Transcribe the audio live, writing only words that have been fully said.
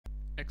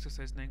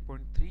Exercise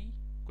 9.3,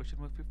 question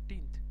number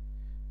 15th.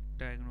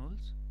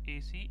 Diagonals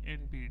AC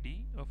and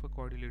BD of a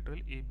quadrilateral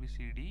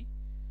ABCD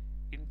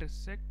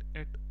intersect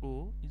at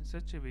O in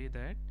such a way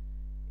that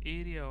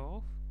area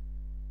of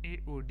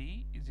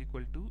AOD is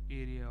equal to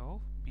area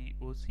of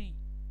BOC.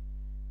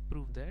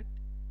 Prove that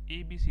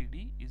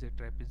ABCD is a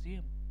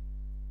trapezium.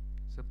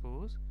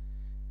 Suppose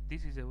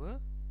this is our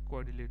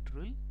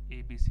quadrilateral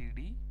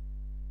ABCD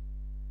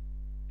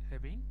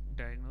having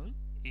diagonal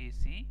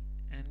AC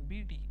and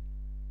BD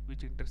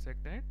which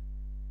intersect at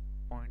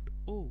point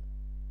O.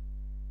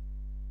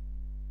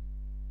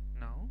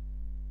 Now,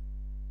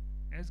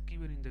 as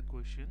given in the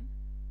question,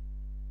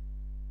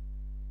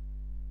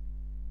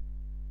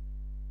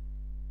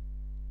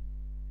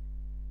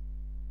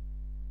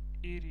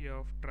 area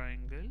of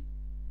triangle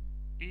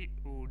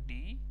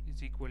AOD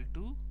is equal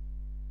to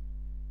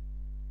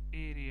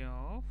area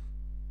of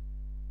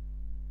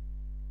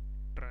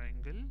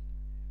triangle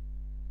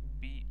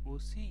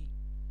BOC.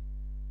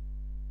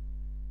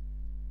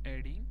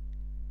 Adding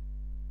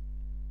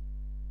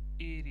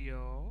area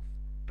of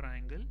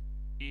triangle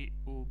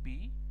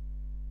AOB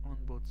on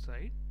both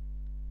sides,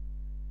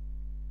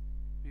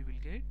 we will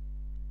get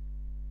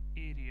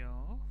area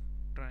of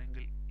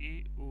triangle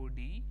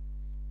AOD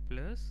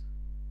plus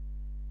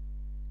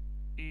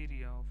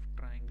area of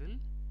triangle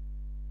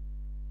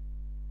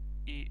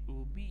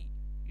AOB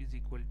is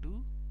equal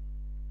to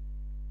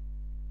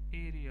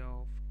area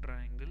of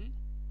triangle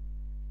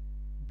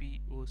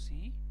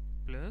BOC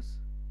plus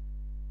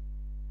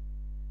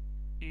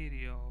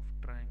area of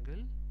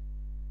triangle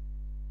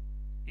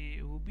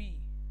AOB.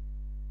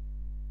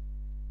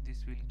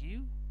 This will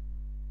give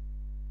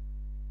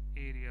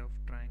area of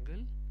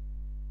triangle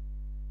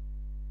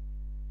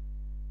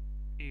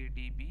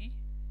ADB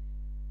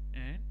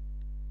and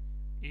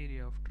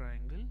area of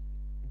triangle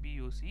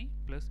BOC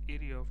plus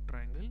area of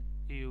triangle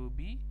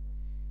AOB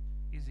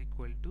is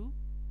equal to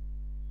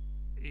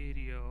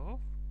area of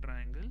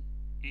triangle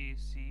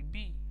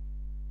ACB.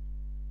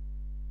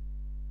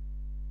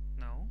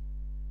 Now,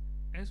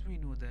 as we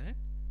know that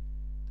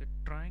the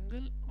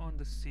triangle on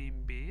the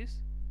same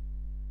base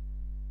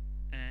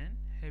and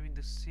having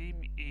the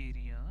same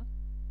area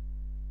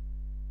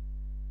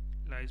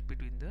lies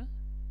between the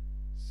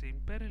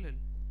same parallel.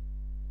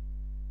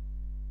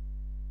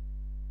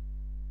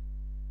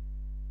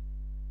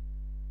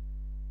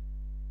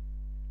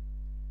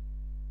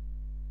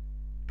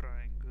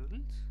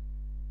 Triangles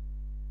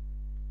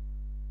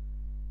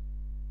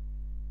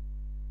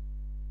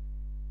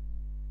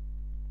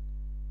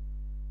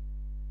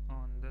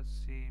on the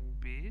same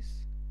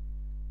base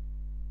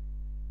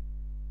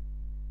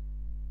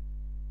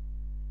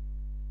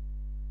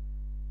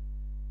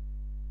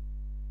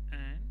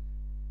and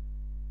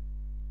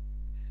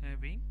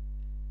having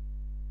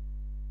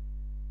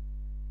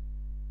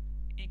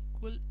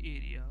equal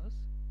areas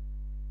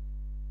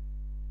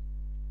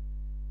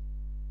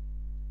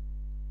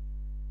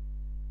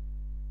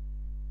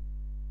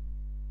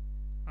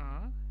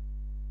are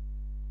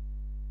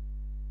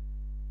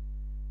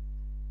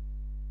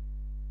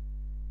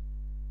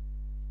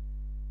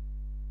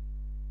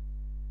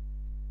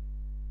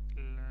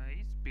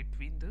lies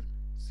between the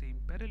same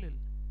parallel.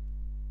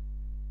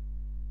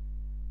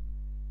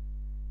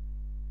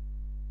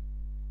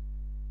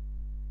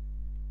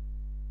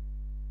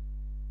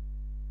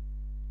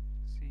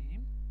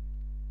 Same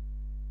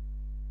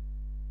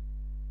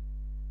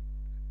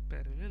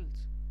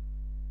parallels.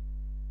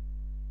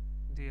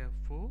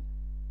 Therefore,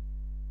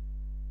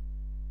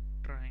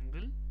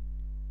 triangle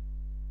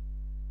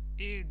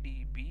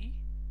ADB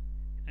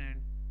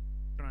and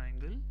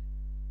triangle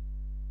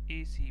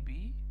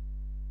ACB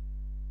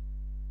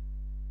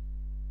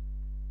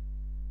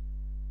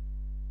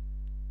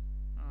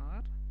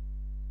are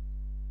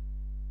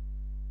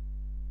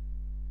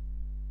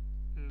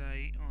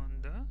lie on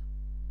the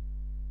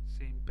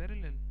same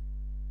parallel.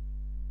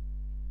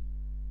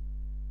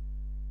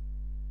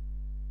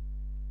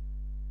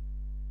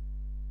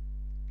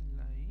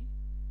 Lie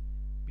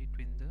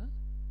between the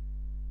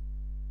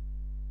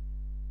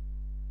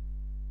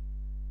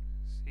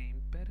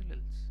same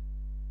parallels.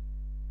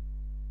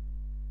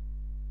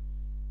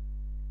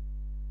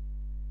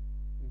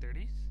 That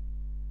is,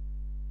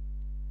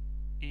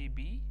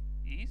 AB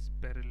is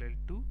parallel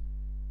to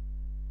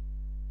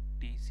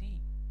DC.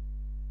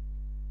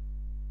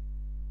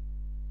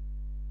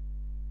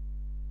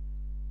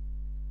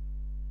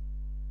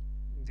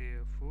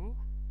 Therefore,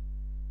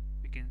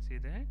 we can say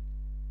that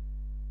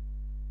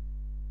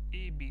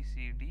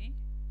ABCD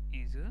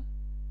is a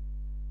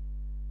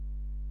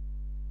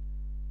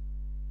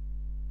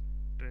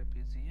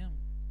trapezium.